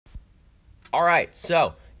Alright,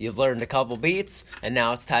 so you've learned a couple beats, and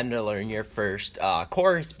now it's time to learn your first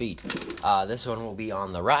chorus beat. This one will be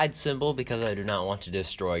on the ride cymbal because I do not want to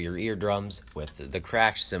destroy your eardrums with the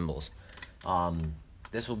crash cymbals.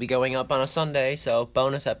 This will be going up on a Sunday, so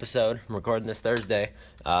bonus episode. I'm recording this Thursday.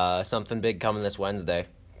 Something big coming this Wednesday.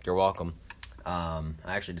 You're welcome. I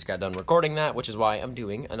actually just got done recording that, which is why I'm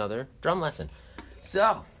doing another drum lesson.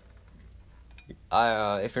 So,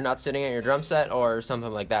 if you're not sitting at your drum set or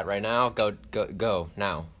something like that right now, go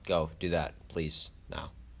now. Go do that, please,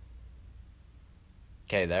 now.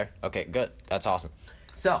 Okay, there. Okay, good. That's awesome.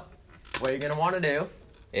 So, what you're going to want to do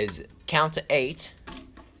is count to 8.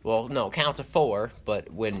 Well, no, count to 4,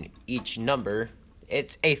 but when each number,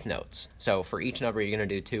 it's eighth notes. So, for each number, you're going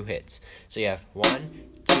to do 2 hits. So, you have 1,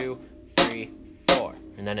 2, 3, 4.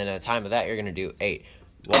 And then in a time of that, you're going to do 8.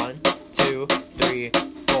 1, 2, 3,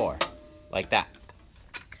 4. Like that.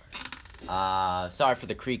 Sorry for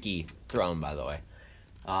the creaky throne, by the way.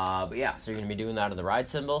 But yeah, so you're going to be doing that on the ride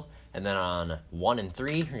cymbal. And then on 1 and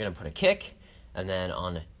 3, you're going to put a kick. And then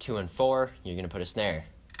on 2 and 4, you're going to put a snare.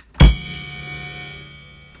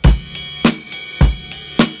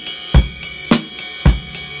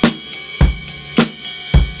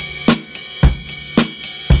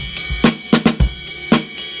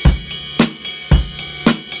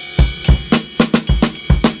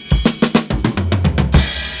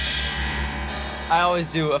 I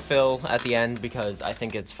always do a fill at the end because I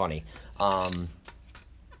think it's funny.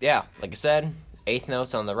 Yeah, like I said, eighth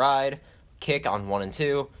notes on the ride, kick on 1 and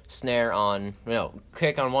 2,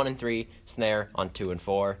 kick on 1 and 3, snare on 2 and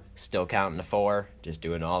 4, still counting to 4, just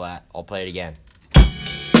doing all that. I'll play it again.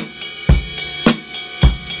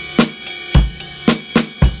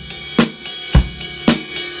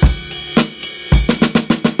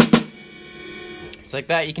 Just like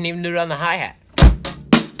that, you can even do it on the hi-hat.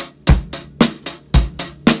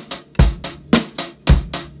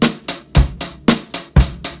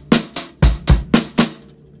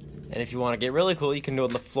 And if you want to get really cool, you can do it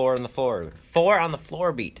on the floor on the floor. 4 on the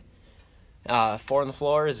floor beat. 4 on the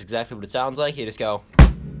floor is exactly what it sounds like. You just go.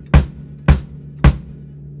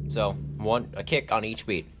 So, a kick on each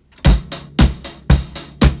beat.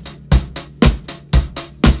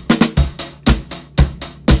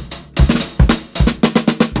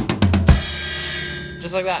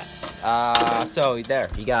 Just like that. So there,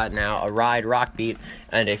 you got now a ride rock beat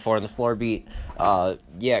and a 4 on the floor beat.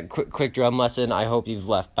 Yeah, quick drum lesson. I hope you've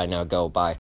left by now. Go, bye.